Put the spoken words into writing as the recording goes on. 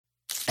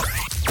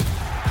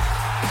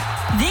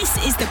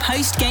This is the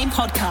post-game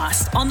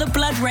podcast on the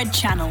Blood Red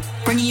channel,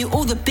 bringing you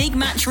all the big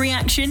match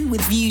reaction with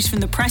views from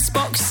the press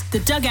box, the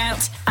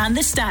dugout and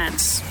the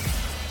stands.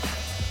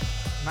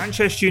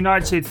 Manchester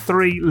United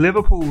 3,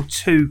 Liverpool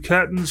 2,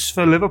 curtains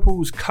for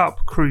Liverpool's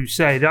Cup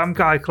crusade. I'm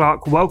Guy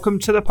Clark. Welcome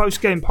to the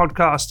post-game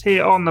podcast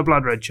here on the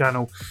Blood Red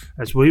channel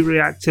as we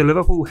react to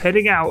Liverpool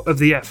heading out of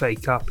the FA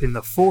Cup in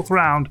the fourth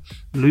round,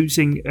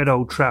 losing at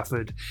Old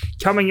Trafford.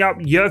 Coming up,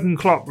 Jurgen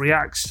Klopp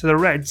reacts to the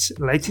Reds'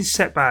 latest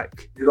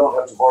setback. You don't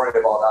have to worry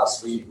about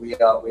us. We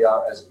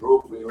are as a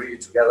group, we're really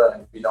together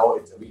and we know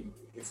it.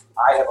 If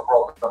I have a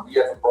problem, we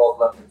have a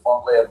problem. If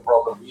one player has a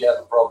problem, we have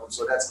a problem.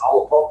 So that's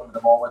our problem at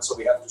the moment. So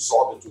we have to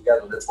solve it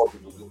together. That's what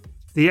we will do.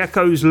 The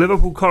Echo's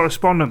Liverpool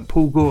correspondent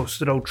Paul Gorst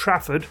at Old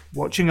Trafford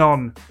watching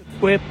on.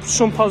 We're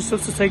some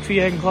positives to take for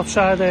Jurgen Klopp's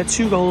side.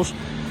 2 goals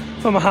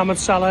from Mohamed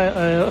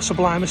Salah, a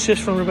sublime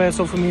assist from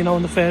Roberto Firmino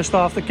in the first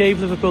half that gave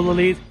Liverpool the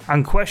lead.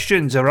 And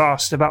questions are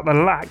asked about the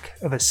lack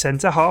of a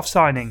centre-half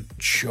signing.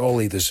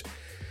 Surely there's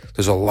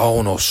a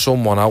loan or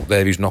someone out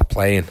there who's not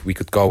playing we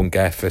could go and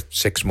get for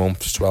 6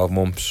 months, 12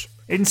 months.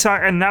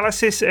 Insight,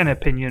 analysis and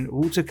opinion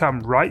all to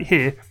come right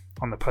here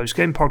on the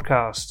post-game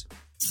podcast.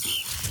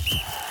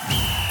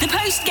 The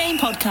post-game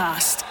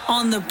podcast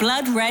on the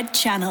Blood Red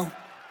channel.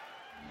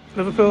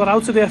 Liverpool are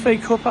out of the FA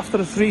Cup after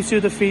a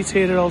 3-2 defeat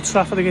here at Old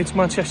Trafford against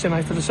Manchester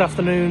United this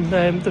afternoon.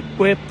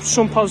 We're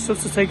some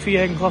positives to take for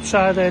Jurgen Klopp's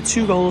side.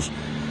 2 goals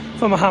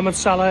from Mohamed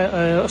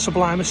Salah, a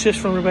sublime assist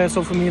from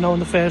Roberto Firmino in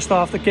the first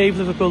half that gave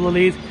Liverpool the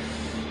lead.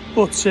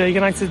 But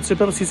United's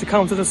ability to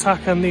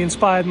counter-attack and the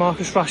inspired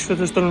Marcus Rashford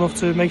has done enough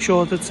to make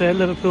sure that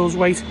Liverpool's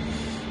wait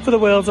for the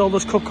World's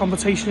Oldest Cup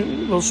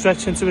competition will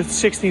stretch into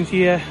its 16th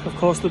year. Of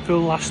course,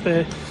 Liverpool last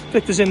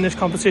victors in this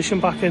competition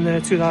back in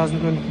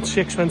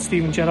 2006 when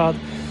Steven Gerrard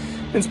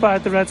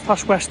inspired the Reds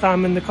past West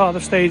Ham in the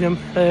Cardiff Stadium,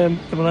 the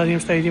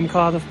Millennium Stadium,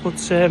 Cardiff. But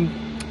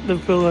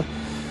Liverpool are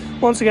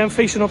once again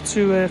facing up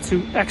to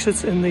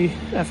exit in the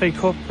FA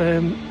Cup.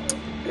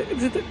 It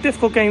was a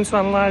difficult game to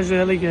analyse,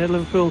 really.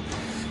 Liverpool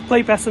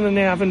played better than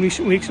they have in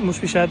recent weeks, it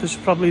must be said. This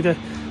is probably the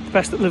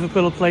best that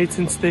Liverpool have played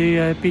since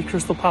they beat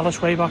Crystal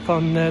Palace way back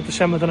on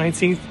December the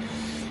 19th.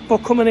 But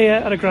coming here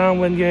at a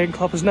ground when Jurgen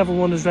Klopp has never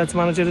won as Reds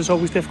manager is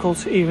always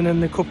difficult, even in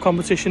the Cup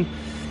competition.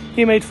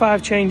 He made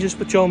 5 changes,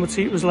 but Joe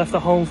Matip was left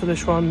at home for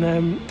this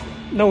one.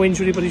 No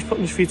injury, but he's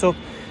putting his feet up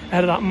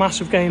ahead of that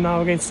massive game now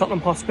against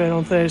Tottenham Hotspur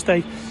on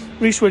Thursday.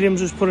 Reece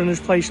Williams was put in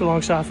his place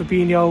alongside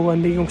Fabinho,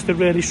 and the youngster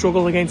really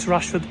struggled against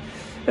Rashford.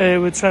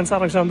 With Trent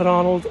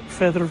Alexander-Arnold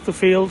further up the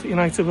field,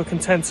 United were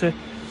content to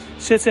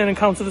sit in and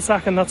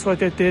counter-attack, and that's what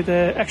they did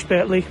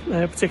expertly,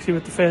 particularly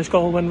with the first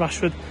goal when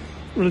Rashford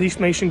released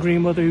Mason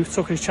Greenwood, who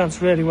took his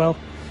chance really well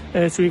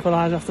to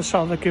equalise after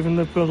Salah giving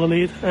Liverpool the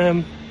lead.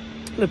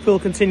 Liverpool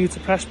continued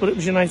to press, but it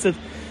was United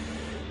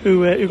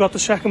who got the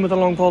second with a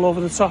long ball over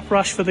the top.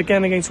 Rashford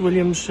again against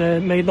Williams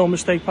made no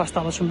mistake past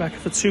Alisson Becker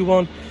for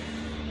 2-1.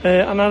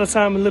 And at a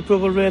time when Liverpool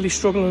were really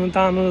struggling and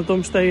down in the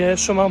dumps, they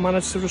somehow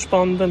managed to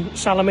respond, and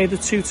Salah made it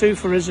 2-2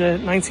 for his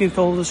 19th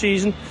goal of the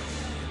season.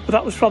 But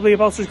that was probably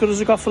about as good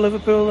as it got for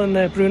Liverpool,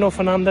 and Bruno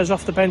Fernandes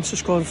off the bench to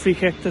score a free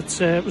kick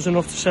that was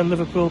enough to send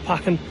Liverpool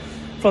packing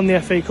from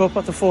the FA Cup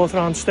at the fourth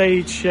round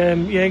stage.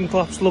 Jurgen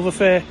Klopp's love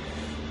affair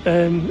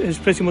is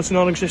pretty much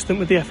non-existent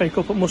with the FA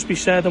Cup, it must be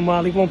said, and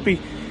while he won't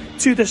be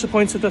too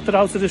disappointed that they're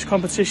out of this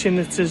competition,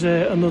 it is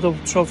another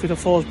trophy that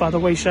falls by the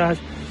wayside.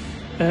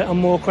 And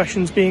more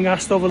questions being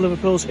asked over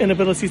Liverpool's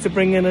inability to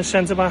bring in a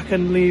centre-back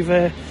and leave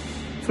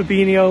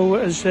Fabinho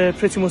as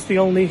pretty much the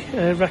only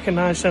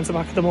recognised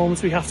centre-back at the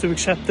moment. We have to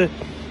accept the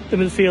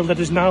midfield that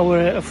is now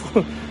a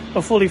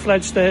fully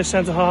fledged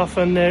centre-half,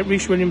 and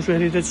Reece Williams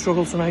really did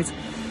struggle tonight.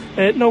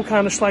 No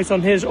kind of slight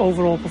on his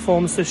overall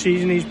performance this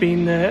season. He's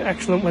been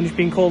excellent when he's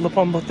been called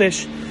upon, but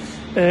this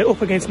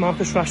up against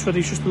Marcus Rashford,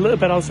 he's just a little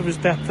bit out of his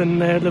depth, and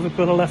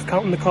Liverpool are left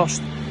counting the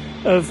cost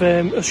of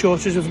a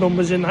shortage of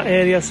numbers in that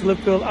area. So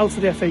Liverpool out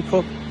of the FA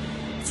Cup.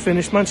 It's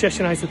finished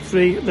Manchester United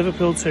 3,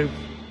 Liverpool 2.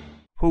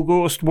 Paul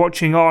Gorst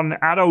watching on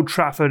at Old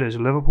Trafford as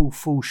Liverpool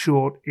fall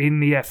short in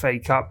the FA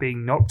Cup,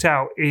 being knocked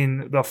out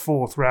in the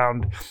fourth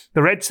round.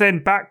 The Reds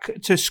then back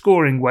to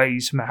scoring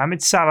ways.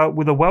 Mohamed Salah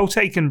with a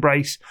well-taken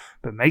brace,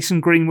 but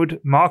Mason Greenwood,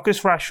 Marcus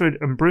Rashford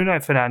and Bruno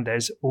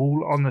Fernandes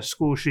all on the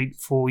score sheet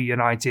for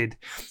United.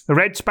 The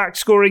Reds back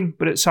scoring,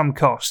 but at some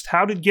cost.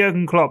 How did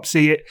Jurgen Klopp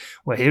see it?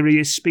 Well, here he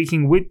is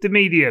speaking with the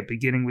media,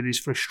 beginning with his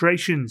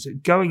frustrations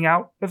at going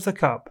out of the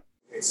Cup.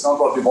 It's not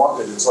what we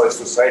wanted, and so it's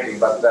frustrating,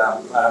 but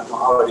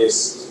how it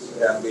is,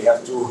 we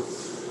have to.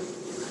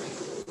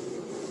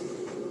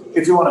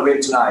 If you want to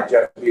win tonight, you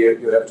have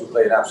to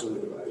play you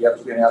have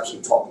to be an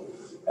absolute top,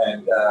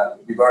 and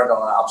we weren't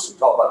on an absolute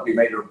top, but we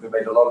made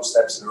a lot of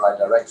steps in the right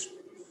direction.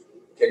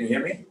 Can you hear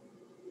me?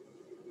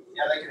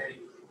 Yeah, I can hear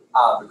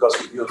you.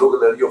 Because you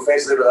look at your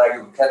face a little like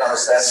you can't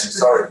understand me.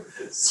 Sorry,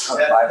 it's not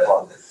my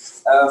fault.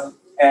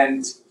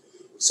 And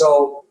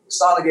so,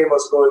 start of the game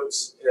was good.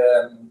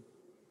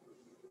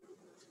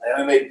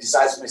 And we made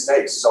decisive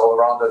mistakes. So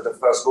around the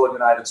first goal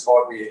United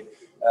scored, we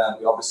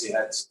obviously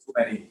had too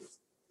many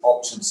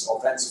options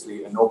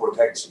offensively and no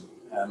protection,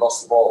 and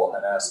lost the ball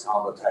and as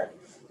counter attack.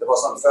 That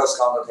was not the first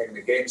counter-attack in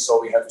the game,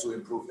 so we have to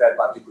improve that.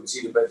 But you could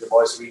see the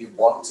boys really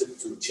wanted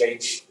to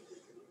change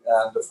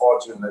the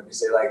fortune. Let me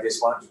say like this: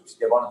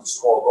 they wanted to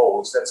score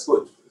goals. That's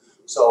good.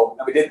 So,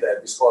 and we did that.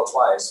 We scored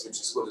twice, which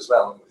is good as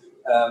well.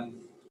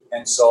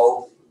 And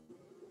so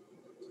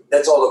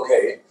that's all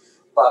okay.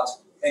 But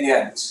in the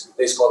end,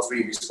 they scored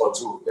 3, we scored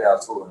 2. They are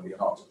through, and we are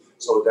not.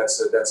 So that's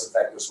a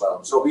fact as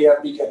well. So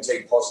we can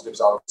take positives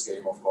out of this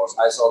game, of course.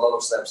 I saw a lot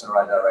of steps in the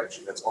right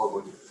direction. That's all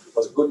good. It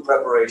was a good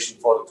preparation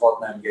for the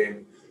Tottenham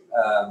game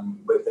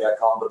with their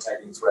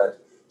counter-attacking threat.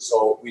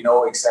 So we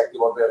know exactly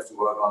what we have to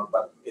work on.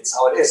 But it's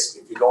how it is.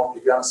 If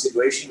you're in a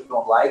situation you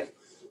don't like,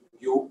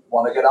 you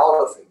want to get out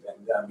of it.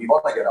 And we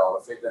want to get out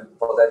of it. And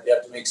for that, you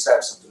have to make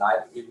steps. And tonight,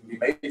 we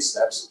made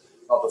steps.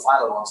 Not the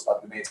final ones,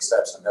 but we made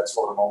steps. And that's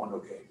for the moment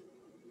okay.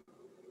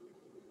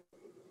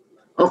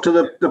 After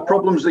the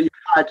problems that you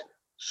had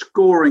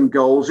scoring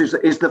goals,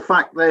 is the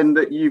fact then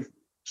that you've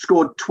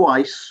scored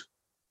twice,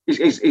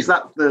 is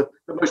that the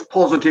most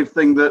positive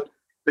thing that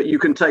you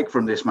can take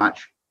from this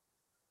match?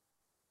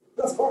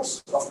 Of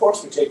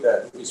course we take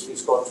that. We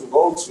scored 2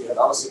 goals. We had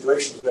other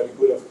situations where we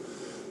could have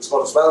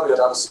scored as well. We had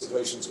other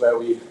situations where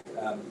we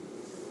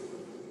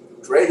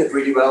created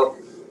really well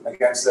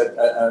against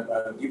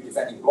a deep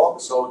defending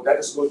block. So that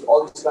is good.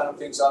 All these kind of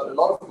things are a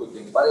lot of good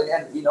things. But in the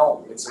end, we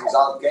know it's a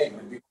result game,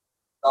 and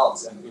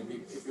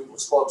if you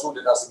score 2,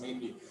 that doesn't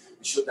mean we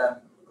should then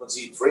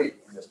concede 3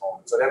 in this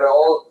moment. So they were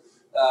all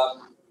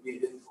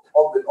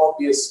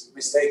obvious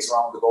mistakes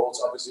around the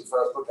goals. Obviously,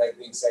 first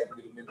protecting,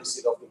 second the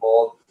receipt of the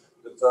ball,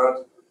 the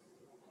third.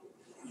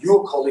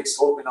 Your colleagues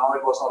told me now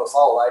it was not a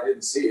foul. I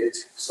didn't see it,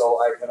 so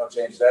I cannot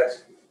change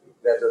that.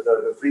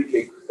 The free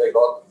kick they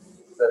got,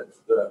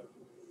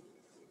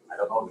 I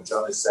don't know. The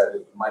journalist said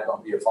it might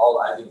not be a foul.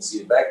 I didn't see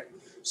it back.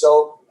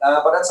 So,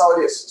 but that's how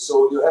it is.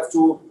 So you have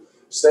to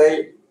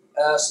stay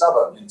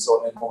stubborn in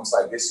moments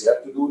like this. You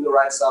have to do the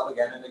right stuff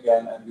again and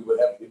again, and you will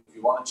have. If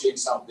you want to change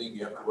something,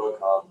 you have to work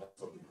hard.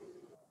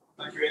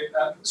 Thank you.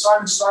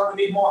 Simon,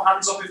 we need more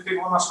hands up if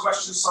people want to ask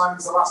questions.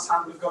 Simon's the last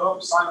hand we've got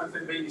up. Simon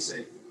from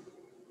BBC.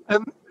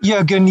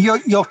 Jürgen,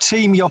 your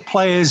team, your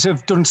players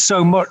have done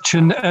so much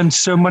and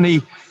so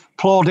many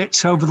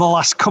plaudits over the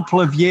last couple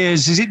of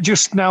years. Is it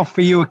just now for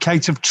you a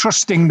case of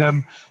trusting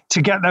them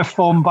to get their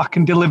form back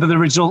and deliver the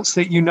results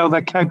that you know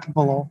they're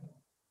capable of?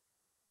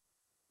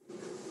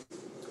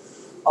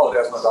 Oh,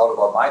 there's no doubt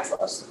about my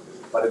trust.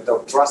 But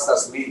the trust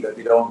doesn't mean that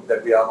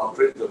we are not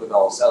critical with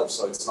ourselves.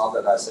 So it's not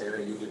that I say,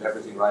 hey, you did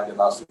everything right in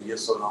the last few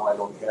years, so now I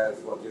don't care if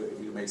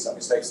you made some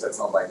mistakes. That's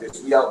not like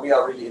this. We are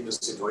really in this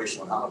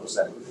situation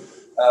 100%.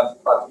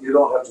 But you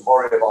don't have to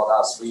worry about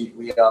us.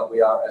 We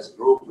are as a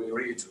group. We're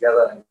really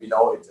together, and we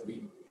know it.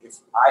 If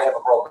I have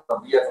a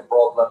problem, we have a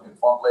problem. If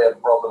one player has a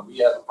problem, we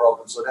have a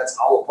problem. So that's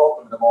our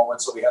problem in the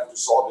moment. So we have to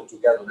solve it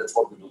together. That's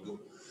what we will do.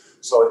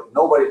 So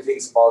nobody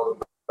thinks about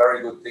the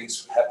very good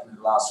things happened in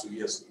the last few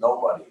years.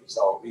 Nobody.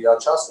 So we are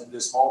just in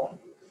this moment,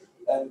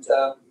 and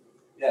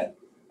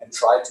and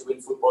try to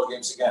win football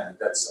games again. And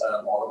that's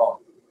all about.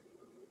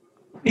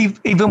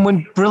 Even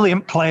when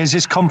brilliant players,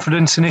 is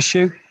confidence an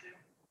issue?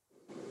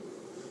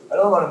 I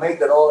don't want to make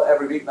that all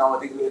every week now. I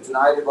think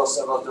tonight it was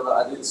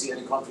I didn't see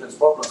any confidence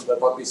problems. But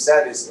what we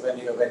said is when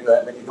you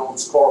don't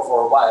score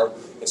for a while,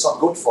 it's not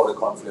good for the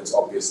confidence,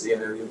 obviously.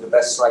 And the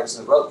best strikers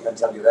in the world can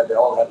tell you that they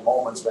all have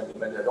moments when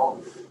they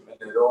don't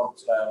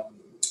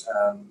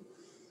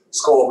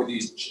score with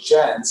these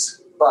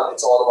chants. But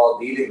it's all about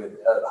dealing with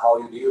how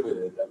you deal with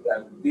it.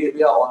 And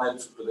we are on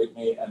it, believe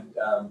me, and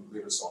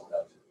we will solve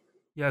that.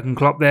 Jurgen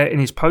Klopp there in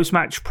his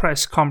post-match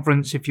press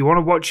conference. If you want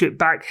to watch it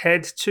back,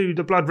 head to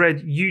the Blood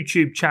Red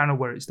YouTube channel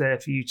where it's there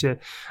for you to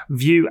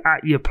view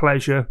at your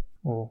pleasure,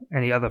 or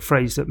any other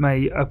phrase that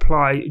may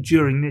apply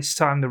during this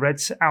time. The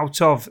Reds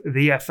out of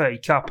the FA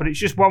Cup, but it's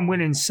just 1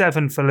 win in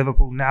 7 for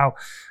Liverpool now.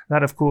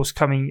 That, of course,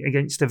 coming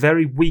against a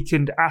very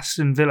weakened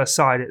Aston Villa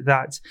side at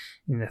that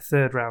in the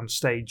 3rd round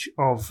stage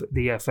of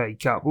the FA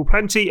Cup. Well,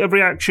 plenty of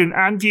reaction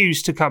and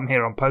views to come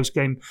here on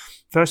Postgame.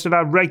 First of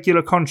our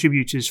regular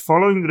contributors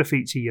following the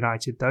defeat to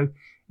United, though,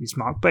 is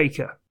Mark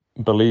Baker.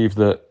 I believe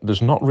that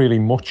there's not really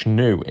much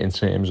new in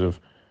terms of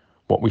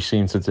what we've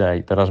seen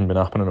today that hasn't been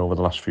happening over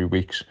the last few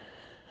weeks.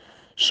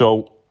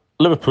 So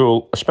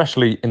Liverpool,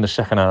 especially in the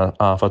second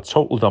half, had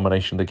total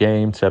domination of the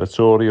game,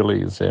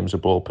 territorially, in terms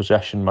of ball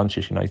possession.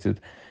 Manchester United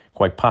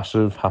quite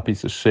passive, happy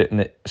to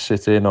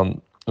sit in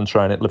on and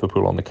try and hit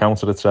Liverpool on the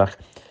counter-attack.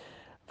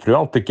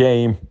 Throughout the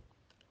game,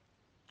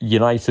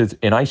 United,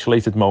 in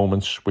isolated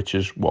moments, which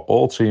is what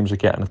all teams are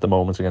getting at the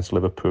moment against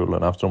Liverpool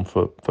and have done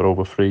for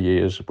over 3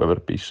 years, whether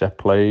it be set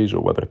plays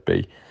or whether it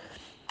be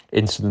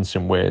incidents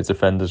in where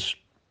defenders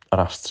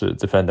are asked to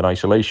defend in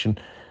isolation.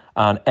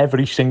 And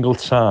every single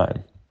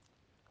time,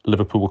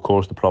 Liverpool will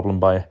cause the problem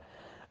by it.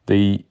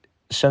 The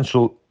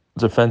central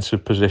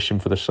defensive position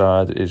for the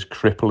side is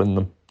crippling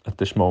them at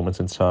this moment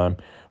in time.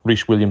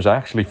 Rhys Williams, I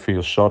actually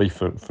feel sorry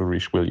for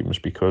Rhys Williams,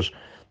 because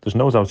there's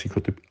no doubt he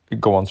could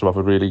go on to have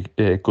a really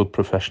good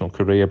professional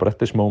career, but at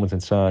this moment in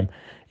time,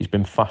 he's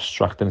been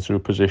fast-tracked into a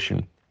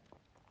position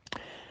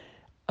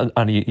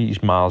and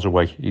he's miles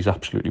away. He's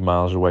absolutely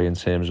miles away in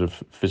terms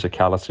of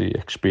physicality,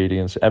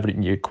 experience,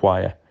 everything you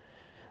acquire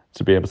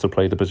to be able to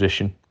play the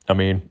position. I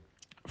mean,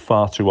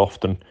 far too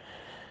often,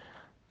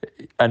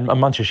 and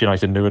Manchester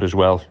United knew it as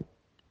well,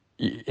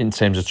 in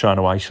terms of trying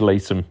to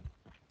isolate him.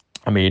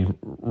 I mean,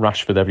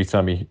 Rashford, every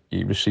time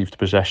he received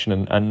possession,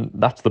 and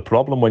that's the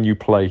problem when you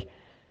play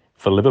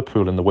for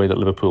Liverpool in the way that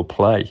Liverpool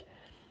play.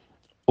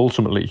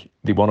 Ultimately,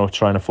 they want to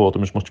try and afford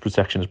them as much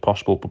protection as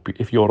possible. But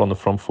if you're on the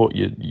front foot,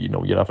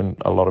 you're having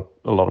a lot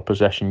of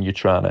possession. You're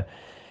trying to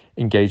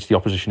engage the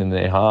opposition in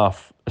their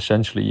half.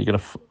 Essentially, you're going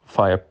to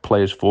fire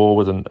players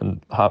forward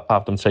and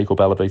have them take up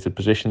elevated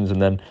positions.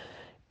 And then,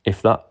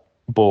 if that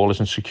ball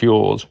isn't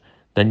secured,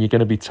 then you're going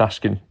to be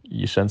tasking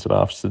your centre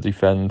halves to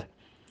defend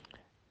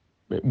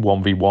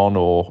 1v1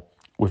 or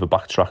with a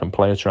backtracking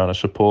player trying to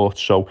support.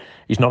 So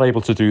he's not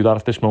able to do that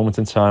at this moment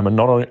in time, and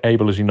not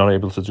able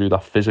to do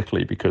that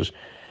physically because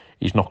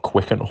he's not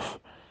quick enough.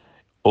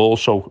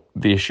 Also,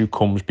 the issue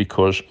comes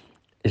because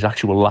his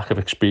actual lack of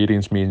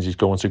experience means he's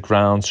going to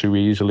ground too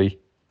easily,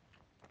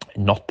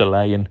 not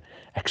delaying,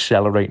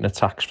 accelerating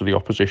attacks for the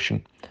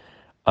opposition.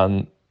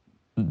 And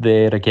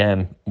there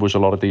again was a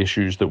lot of the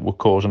issues that were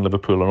causing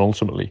Liverpool, and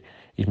ultimately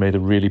he's made a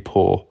really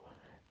poor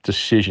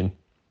decision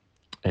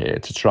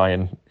to try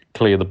and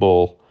clear the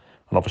ball.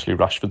 And obviously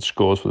Rashford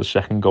scores for the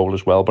second goal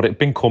as well. But it'd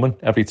been coming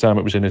every time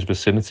it was in his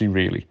vicinity,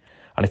 really.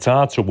 And it's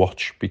hard to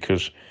watch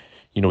because,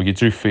 you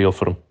do feel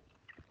for him.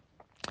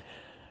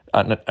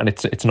 And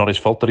it's not his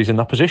fault that he's in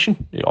that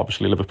position.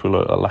 Obviously Liverpool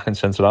are lacking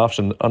centre-halves.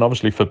 And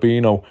obviously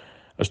Fabinho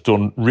has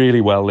done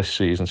really well this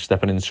season,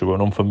 stepping into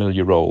an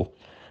unfamiliar role.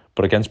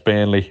 But against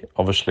Burnley,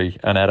 obviously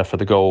an error for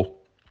the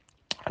goal.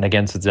 And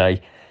again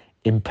today,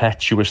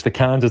 impetuous, the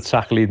kind of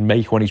tackle he'd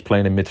make when he's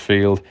playing in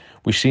midfield.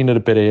 We've seen it a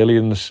bit earlier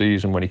in the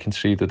season when he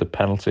conceded the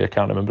penalty. I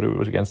can't remember who it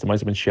was against. It might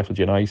have been Sheffield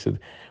United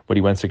when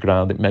he went to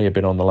ground. It may have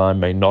been on the line,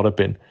 may not have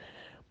been.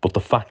 But the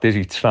fact is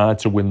he tried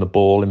to win the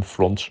ball in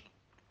front.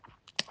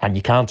 And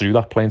you can't do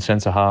that playing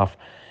centre-half.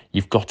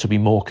 You've got to be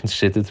more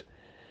considered.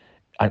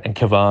 And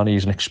Cavani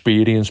is an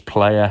experienced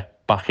player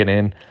backing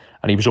in.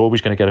 And he was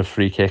always going to get a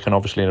free kick, and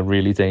obviously in a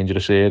really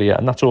dangerous area.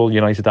 And that's all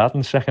United had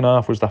in the second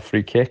half was that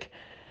free kick.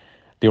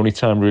 The only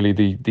time really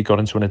they got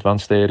into an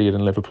advanced area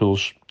in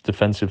Liverpool's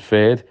defensive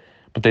third.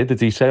 But they're the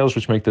details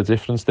which make the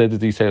difference. They're the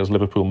details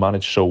Liverpool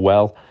managed so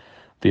well.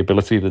 The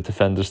ability of the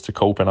defenders to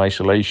cope in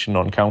isolation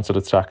on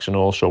counter-attacks and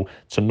also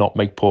to not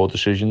make poor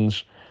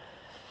decisions.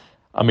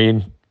 I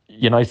mean,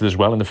 United as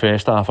well in the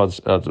first half had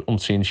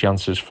umpteen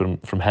chances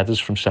from headers,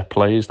 from set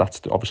plays.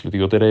 That's obviously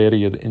the other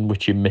area in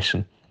which you're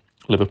missing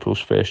Liverpool's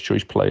first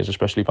choice players,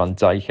 especially Van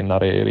Dijk in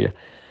that area.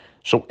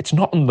 So it's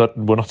nothing that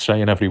we're not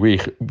saying every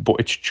week, but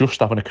it's just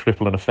having a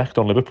crippling effect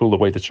on Liverpool, the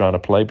way they're trying to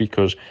play,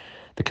 because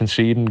they're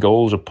conceding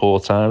goals at poor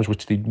times,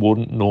 which they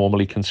wouldn't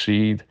normally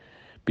concede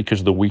because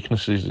of the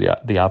weaknesses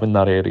they have in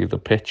that area of the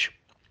pitch.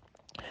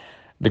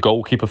 The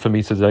goalkeeper for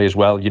me today as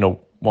well,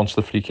 once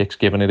the free kick's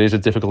given, it is a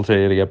difficult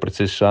area, but it's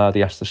his side,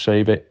 he has to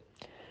save it.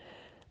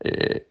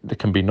 There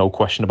can be no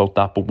question about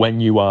that. But when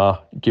you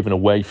are giving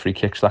away free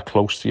kicks that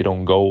close to your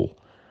own goal,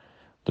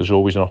 there's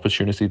always an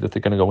opportunity that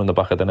they're going to go in the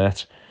back of the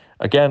net.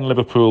 Again,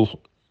 Liverpool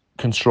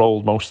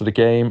controlled most of the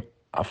game.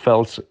 I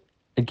felt,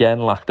 again,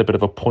 lacked a bit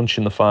of a punch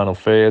in the final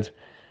third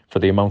for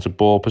the amount of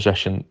ball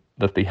possession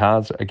that they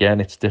had.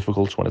 Again, it's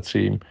difficult when a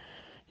team,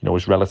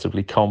 is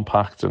relatively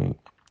compact and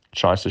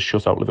tries to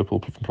shut out Liverpool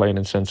from playing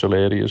in central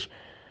areas.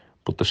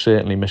 But they're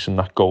certainly missing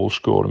that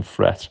goal-scoring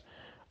threat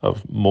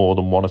of more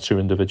than one or two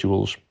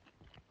individuals.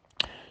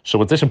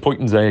 So a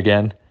disappointing day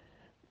again,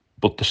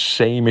 but the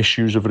same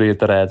issues have reared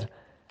their head,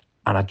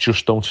 and I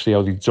just don't see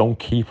how they don't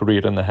keep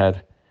rearing their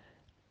head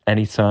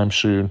anytime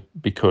soon,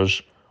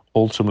 because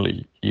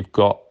ultimately you've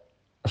got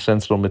a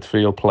central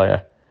midfield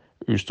player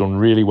who's done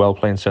really well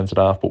playing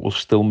centre-half but will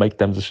still make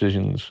them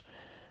decisions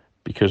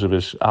because of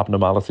his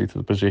abnormality to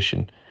the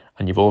position.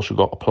 And you've also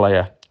got a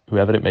player,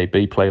 whoever it may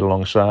be, played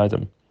alongside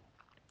him,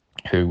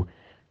 who,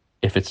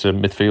 if it's a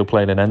midfield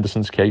player in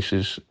Henderson's case,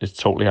 is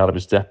totally out of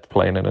his depth,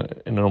 playing in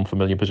an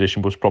unfamiliar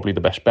position, was probably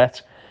the best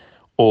bet.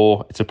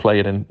 Or it's a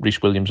player in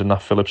Reece Williams and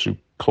Nat Phillips who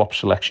Klopp's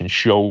selection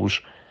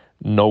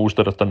knows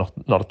that they're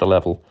not at the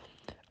level.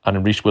 And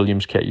in Reece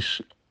Williams'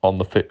 case, on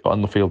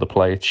the field of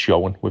play, it's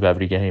showing with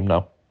every game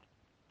now.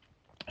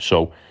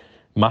 So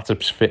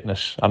Matip's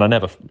fitness, and I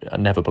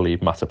never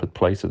believed Matip would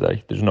play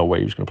today. There's no way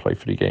he was going to play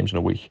 3 games in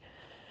a week.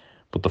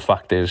 But the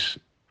fact is,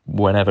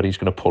 whenever he's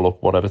going to pull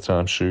up, whatever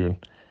time soon,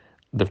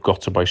 they've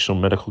got to, by some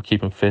miracle,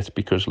 keep him fit,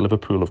 because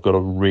Liverpool have got a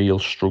real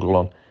struggle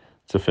on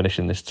to finish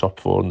in this top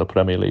 4 in the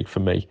Premier League for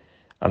me.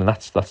 And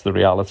that's the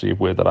reality of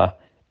where they're at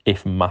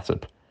if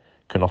Matip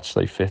cannot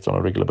stay fit on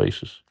a regular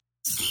basis.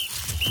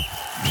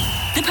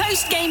 The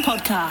post-game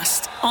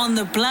podcast on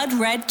the Blood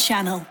Red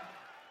channel.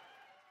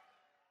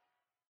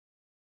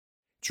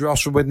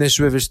 Dross will witness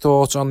with his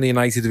thoughts on the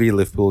United v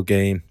Liverpool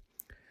game.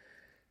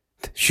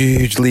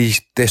 Hugely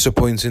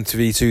disappointing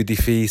 3-2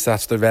 defeat.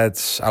 That's the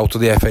Reds out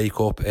of the FA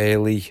Cup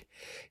early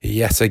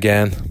yet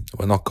again.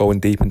 We're not going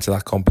deep into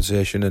that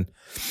competition, and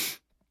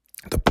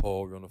the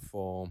poor run of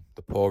form,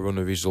 the poor run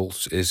of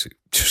results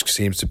just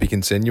seems to be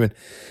continuing.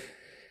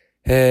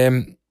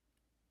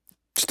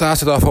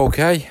 Started off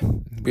okay.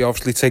 We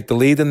obviously take the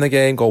lead in the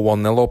game, go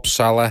 1-0 up.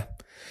 Salah,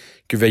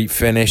 great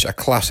finish, a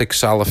classic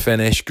Salah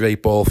finish,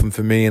 great ball from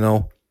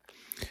Firmino.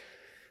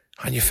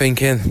 And you're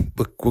thinking,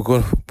 we're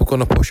going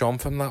to push on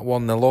from that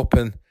 1-0 up,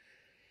 and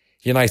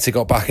United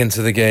got back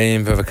into the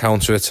game with a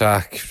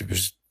counter-attack. It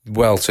was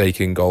well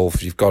taken goal.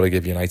 You've got to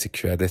give United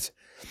credit.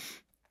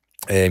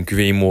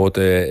 Greenwood,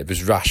 it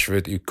was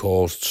Rashford who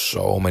caused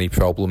so many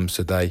problems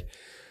today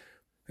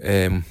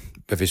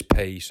with his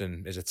pace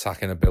and his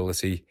attacking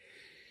ability.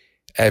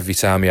 Every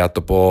time he had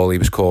the ball, he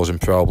was causing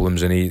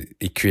problems, and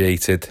he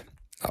created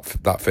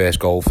that first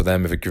goal for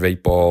them with a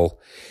great ball.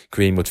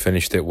 Greenwood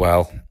finished it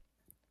well.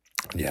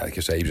 Yeah, like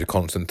I say, he was a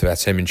constant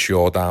threat. Him and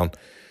Shaw down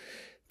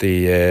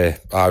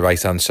our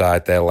right-hand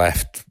side, their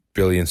left,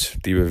 brilliant.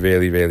 They were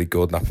really, really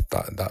good.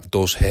 That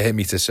does hurt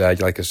me to say,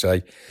 like I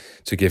say,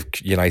 to give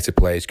United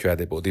players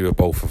credit, but they were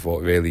both, I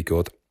thought, really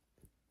good.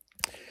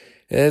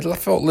 I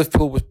thought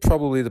Liverpool was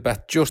probably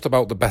just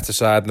about the better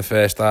side in the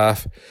first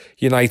half.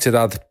 United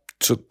had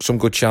some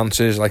good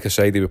chances. Like I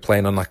say, they were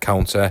playing on that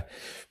counter.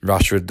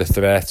 Rashford, the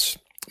threat.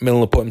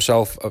 Milner put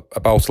himself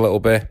about a little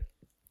bit.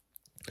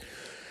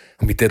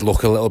 And we did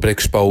look a little bit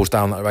exposed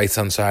down that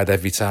right-hand side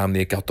every time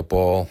they got the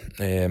ball.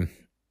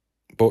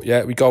 But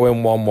yeah, we go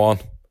in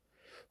 1-1,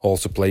 all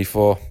to play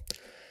for.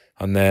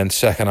 And then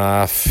second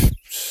half,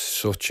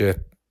 such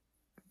a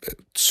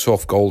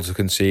tough goal to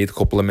concede. A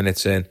couple of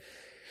minutes in,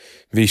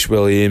 Rhys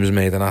Williams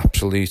made an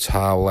absolute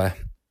howler.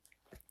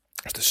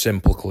 Just a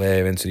simple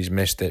clearance, and he's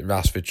missed it.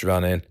 Rashford's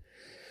ran in,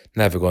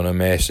 never going to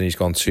miss, and he's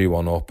gone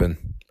 2-1 up. And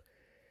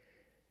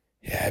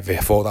yeah, I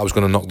thought that was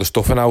going to knock the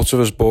stuffing out of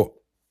us, but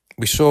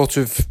we sort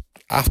of,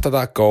 after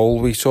that goal,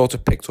 we sort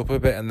of picked up a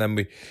bit, and then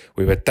we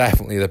were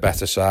definitely the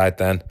better side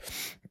then.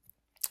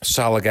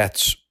 Salah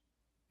gets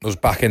us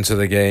back into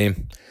the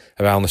game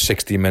around the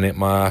 60-minute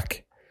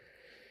mark.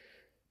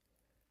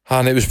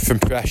 And it was from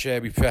pressure.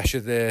 We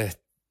pressured their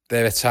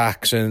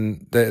attacks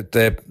and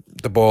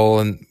the ball,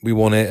 and we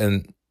won it.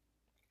 And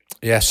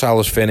yeah,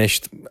 Salah's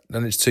finished,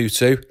 and it's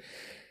 2-2.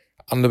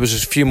 And there was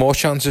a few more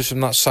chances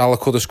from that. Salah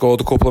could have scored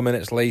a couple of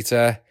minutes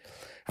later.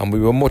 And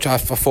I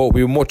thought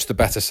we were much the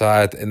better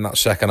side in that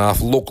second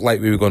half. Looked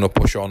like we were going to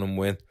push on and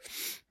win.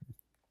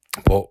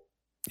 But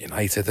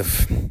United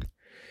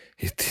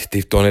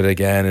they've done it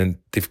again, and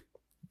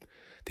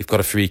they've got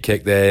a free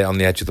kick there on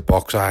the edge of the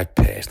box. I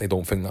personally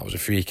don't think that was a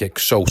free kick.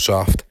 So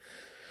soft.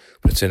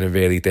 But it's in a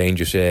really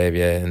dangerous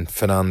area. And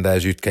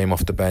Fernandes, who came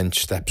off the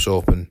bench, steps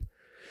up and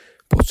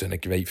puts in a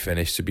great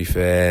finish, to be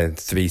fair.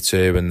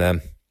 3-2, and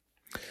then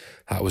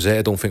that was it.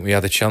 I don't think we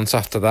had a chance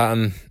after that,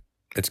 and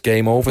it's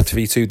game over,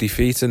 3-2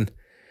 defeat, and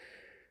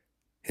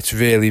it's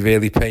really,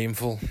 really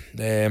painful.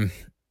 Got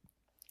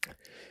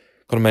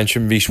to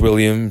mention Rhys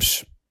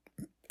Williams.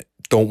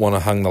 Don't want to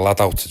hang the lad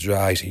out to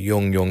dry. He's a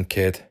young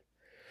kid.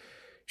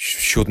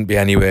 Shouldn't be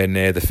anywhere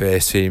near the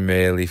first team,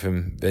 really,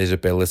 from his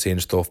ability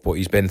and stuff, but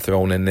he's been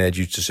thrown in there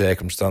due to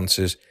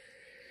circumstances.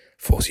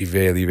 Thought he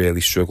really,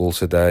 really struggled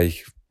today.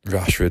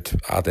 Rashford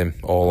had him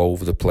all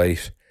over the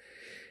place.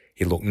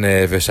 He looked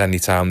nervous any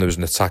time there was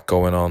an attack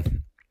going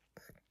on.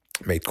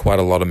 Made quite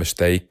a lot of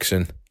mistakes,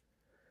 and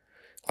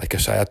like I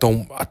say, I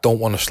don't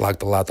want to slag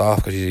the lad off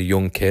because he's a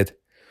young kid,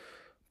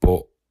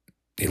 but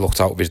he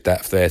looked out of his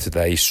depth there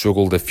today. He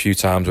struggled a few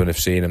times when I've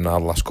seen him now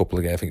the last couple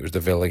of games. I think it was the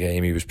Villa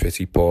game, he was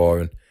pretty poor,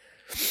 and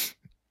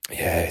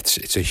yeah,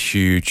 it's a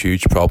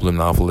huge problem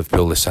now for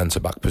Liverpool, the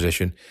centre-back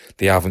position.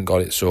 They haven't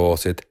got it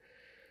sorted.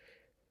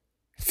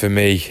 For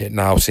me, it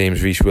now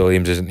seems Rhys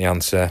Williams isn't the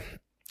answer.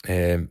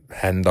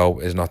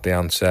 Hendo is not the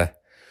answer.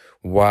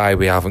 Why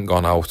we haven't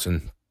gone out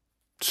and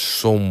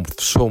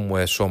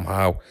somewhere,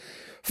 somehow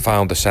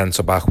found a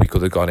centre-back we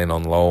could have got in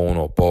on loan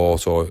or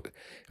bought, or, I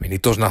mean,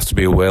 it doesn't have to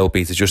be a world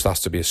beater, it just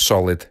has to be a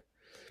solid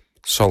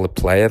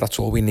player. That's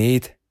all we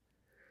need.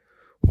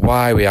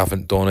 Why we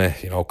haven't done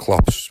it,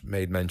 Klopp's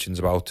made mentions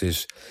about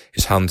his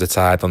hands are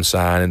tied on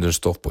signings and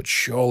stuff, but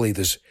surely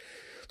there's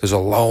a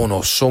loan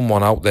or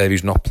someone out there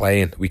who's not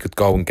playing we could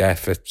go and get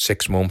for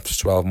 6 months,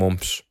 12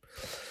 months.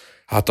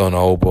 I don't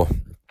know, but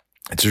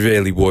it's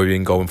really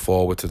worrying going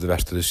forward to the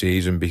rest of the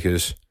season,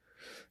 because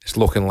it's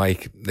looking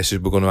like we're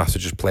going to have to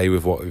just play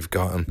with what we've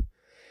got, and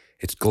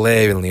it's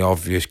glaringly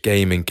obvious,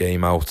 game in,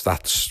 game out,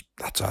 that's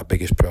our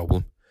biggest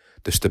problem.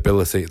 The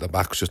stability at the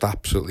back's just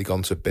absolutely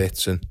gone to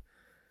bits, and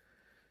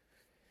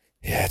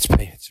yeah,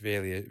 it's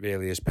really, it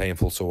really is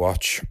painful to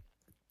watch.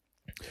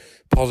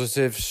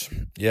 Positives,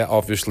 yeah,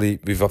 obviously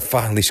we've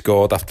finally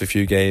scored after a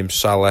few games.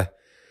 Salah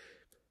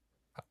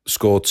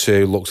scored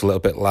 2, looks a little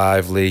bit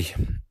lively.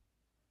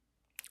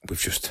 We've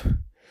just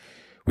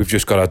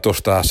got to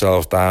dust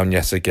ourselves down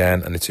yet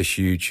again, and it's a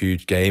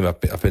huge game.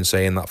 I've been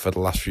saying that for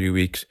the last few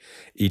weeks.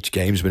 Each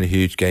game's been a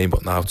huge game,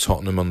 but now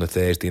Tottenham on the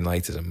Thursday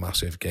night is a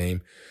massive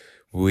game.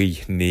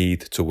 We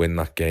need to win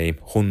that game.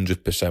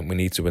 100% we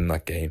need to win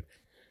that game.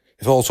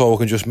 If also I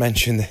can just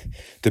mention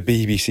the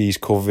BBC's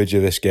coverage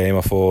of this game,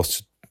 I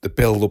thought the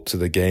build up to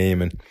the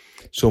game and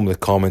some of the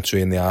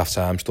commentary and the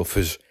half-time stuff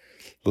was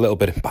a little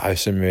bit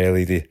embarrassing,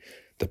 really.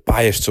 The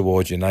bias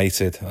towards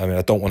United. I mean,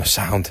 I don't want to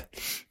sound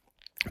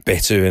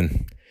bitter,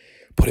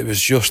 but it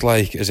was just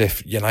like as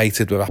if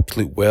United were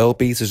absolute world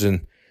beaters,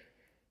 and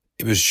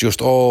it was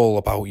just all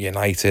about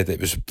United. It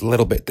was a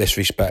little bit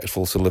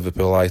disrespectful to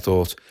Liverpool, I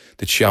thought,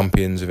 the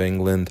champions of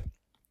England.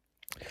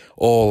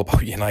 All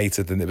about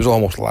United, and it was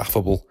almost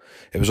laughable.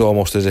 It was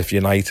almost as if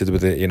United were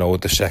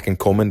the second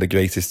coming, the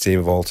greatest team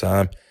of all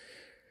time.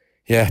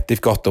 Yeah,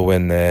 they've got the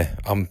win there.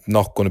 I'm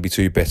not going to be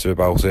too bitter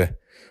about it,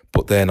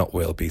 but they're not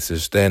world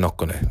beaters. They're not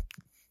going to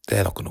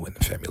win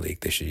the Premier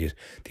League this year.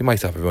 They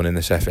might have a run in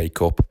this FA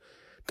Cup.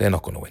 They're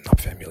not going to win that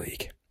Premier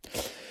League.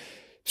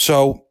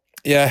 So,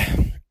 yeah,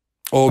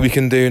 all we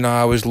can do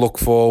now is look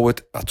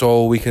forward. That's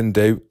all we can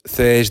do.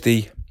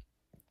 Thursday,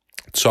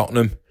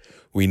 Tottenham.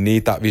 We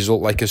need that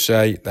result, like I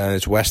say. Then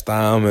it's West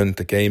Ham, and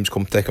the games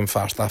come thick and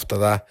fast after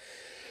that.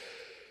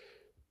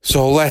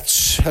 So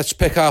let's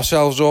pick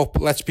ourselves up.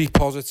 Let's be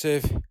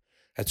positive.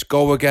 Let's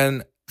go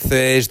again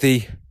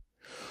Thursday.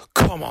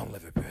 Come on,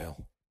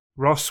 Liverpool.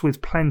 Ross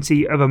with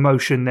plenty of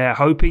emotion there,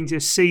 hoping to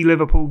see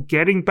Liverpool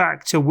getting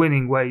back to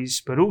winning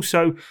ways, but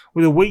also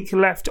with a week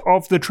left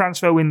of the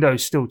transfer window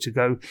still to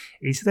go,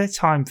 is there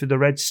time for the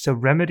Reds to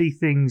remedy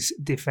things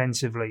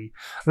defensively?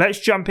 Let's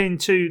jump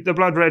into the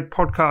Blood Red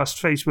Podcast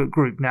Facebook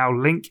group now,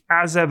 link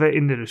as ever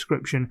in the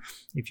description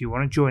if you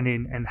want to join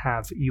in and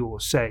have your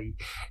say.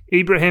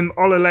 Ibrahim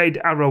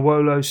Ololade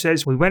Arawolo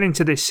says, we went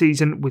into this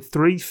season with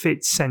 3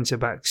 fit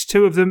centre-backs.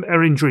 2 of them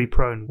are injury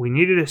prone. We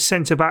needed a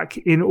centre-back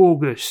in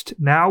August.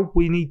 Now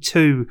we need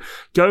 2.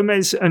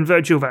 Gomez and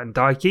Virgil van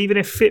Dijk, even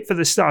if fit for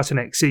the start of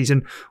next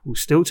season, will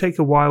still take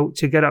a while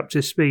to get up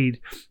to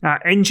speed.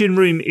 Our engine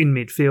room in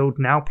midfield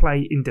now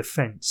play in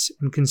defence.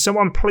 And can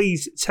someone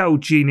please tell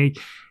Gini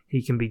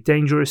he can be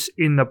dangerous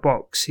in the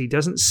box? He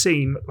doesn't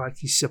seem like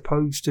he's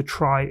supposed to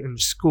try and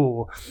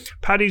score.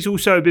 Paddy's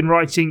also been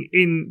writing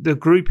in the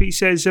group. He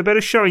says, a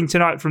better showing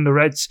tonight from the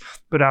Reds,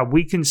 but our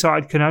weakened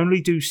side can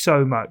only do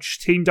so much.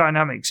 Team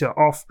dynamics are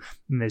off,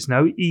 and there's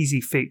no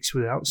easy fix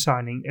without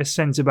signing a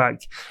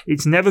centre-back.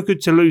 It's never good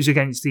to lose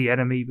against the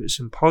enemy, but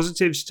some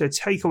positives to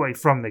take away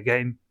from the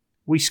game.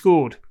 We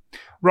scored.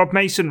 Rob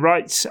Mason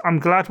writes, I'm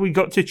glad we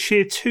got to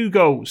cheer 2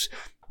 goals.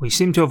 We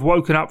seem to have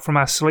woken up from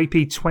our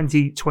sleepy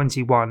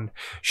 2021.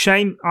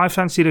 Shame, I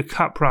fancied a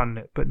cup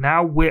run, but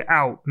now we're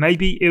out.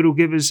 Maybe it'll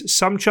give us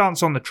some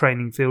chance on the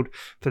training field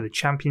for the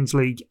Champions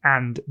League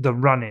and the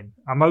run-in.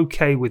 I'm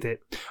okay with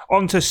it.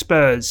 On to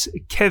Spurs.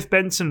 Kev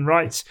Benson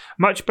writes,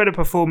 much better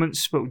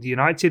performance, but with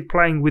United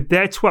playing with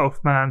their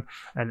 12th man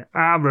and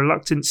our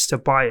reluctance to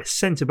buy a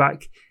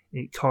centre-back,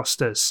 it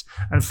cost us.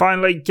 And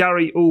finally,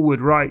 Gary Allwood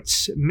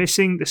writes,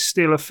 missing the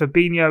steal of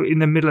Fabinho in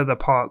the middle of the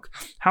park.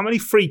 How many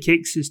free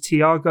kicks has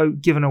Thiago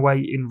given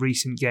away in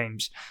recent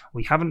games?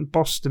 We haven't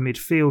bossed the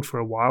midfield for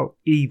a while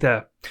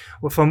either.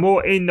 Well, for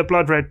more in the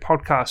Blood Red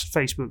Podcast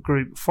Facebook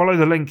group, follow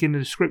the link in the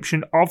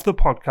description of the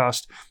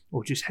podcast,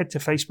 or just head to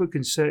Facebook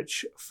and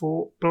search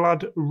for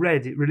Blood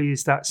Red. It really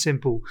is that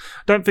simple.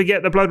 Don't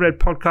forget, the Blood Red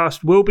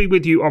Podcast will be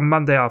with you on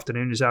Monday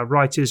afternoon as our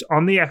writers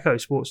on the Echo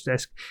Sports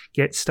Desk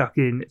get stuck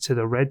into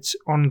the Reds'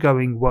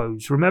 ongoing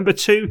woes. Remember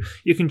too,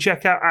 you can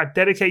check out our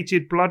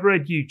dedicated Blood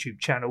Red YouTube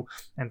channel.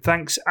 And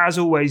thanks, as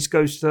always,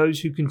 goes to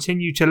those who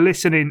continue to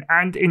listen in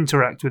and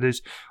interact with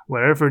us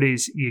wherever it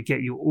is you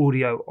get your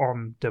audio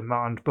on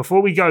demand.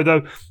 Before we go,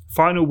 though,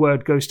 final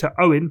word goes to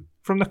Owen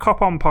from the Cop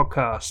On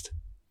podcast.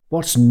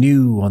 What's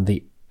new on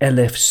the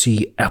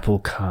LFC apple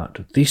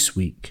cart this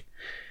week?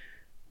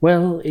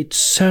 Well, it's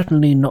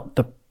certainly not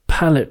the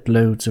pallet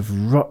loads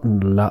of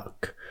rotten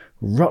luck,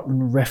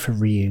 rotten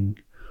refereeing,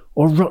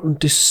 or rotten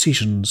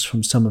decisions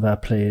from some of our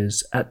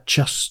players at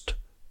just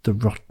the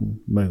rotten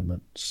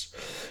moments.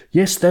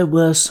 Yes, there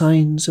were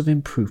signs of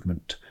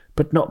improvement,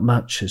 but not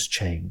much has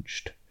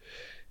changed.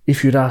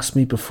 If you'd asked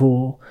me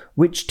before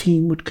which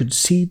team would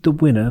concede the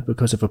winner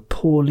because of a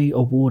poorly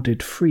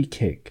awarded free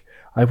kick,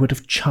 I would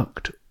have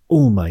chucked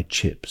all my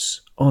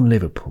chips on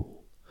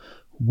Liverpool.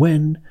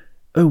 When,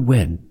 oh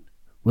when,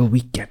 will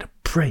we get a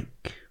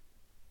break?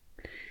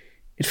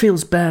 It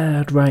feels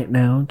bad right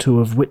now to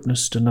have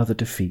witnessed another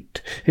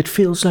defeat. It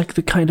feels like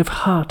the kind of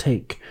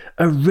heartache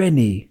a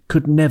Rennie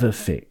could never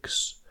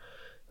fix.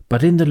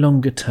 But in the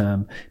longer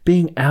term,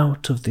 being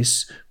out of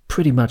this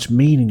pretty much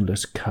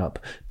meaningless cup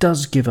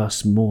does give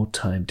us more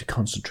time to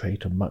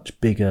concentrate on much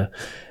bigger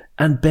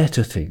and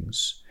better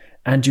things,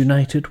 and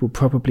United will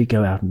probably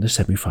go out in the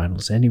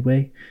semi-finals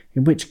anyway,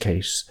 in which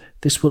case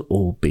this will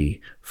all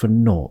be for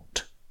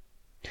naught.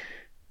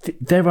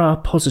 There are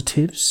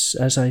positives,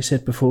 as I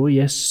said before.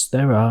 Yes,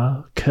 there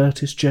are.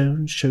 Curtis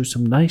Jones shows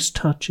some nice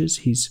touches.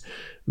 He's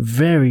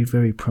very,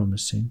 very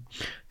promising.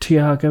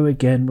 Thiago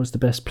again was the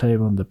best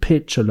player on the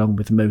pitch, along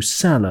with Mo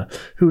Salah,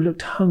 who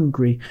looked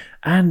hungry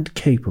and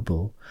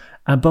capable.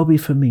 And Bobby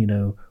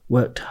Firmino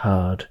worked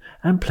hard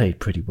and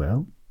played pretty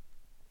well.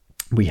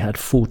 We had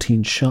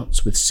 14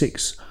 shots with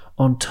 6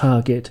 on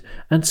target,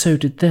 and so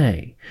did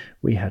they.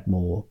 We had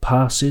more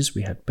passes,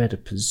 we had better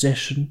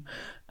possession,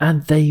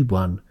 and they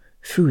won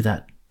through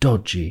that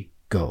dodgy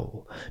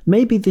goal.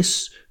 Maybe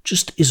this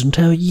just isn't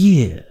our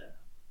year.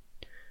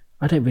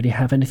 I don't really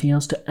have anything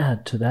else to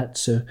add to that,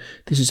 so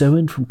this is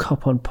Owen from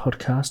Cop On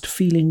Podcast,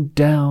 feeling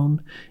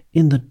down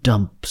in the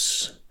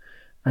dumps.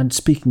 And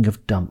speaking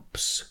of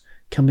dumps,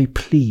 can we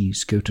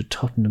please go to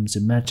Tottenham's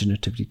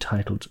imaginatively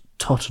titled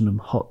Tottenham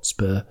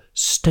Hotspur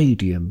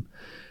Stadium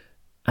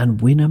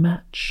and win a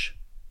match?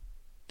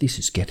 This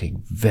is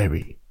getting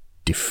very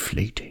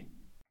deflating.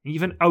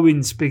 Even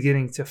Owen's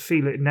beginning to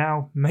feel it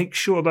now. Make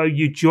sure, though,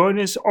 you join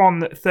us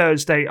on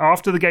Thursday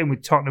after the game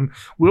with Tottenham.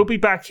 We'll be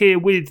back here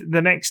with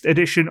the next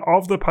edition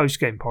of the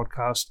post-game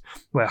podcast,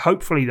 where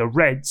hopefully the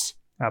Reds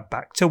are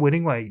back to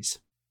winning ways.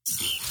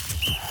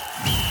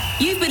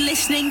 You've been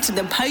listening to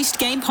the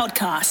post-game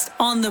podcast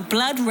on the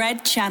Blood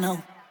Red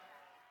Channel.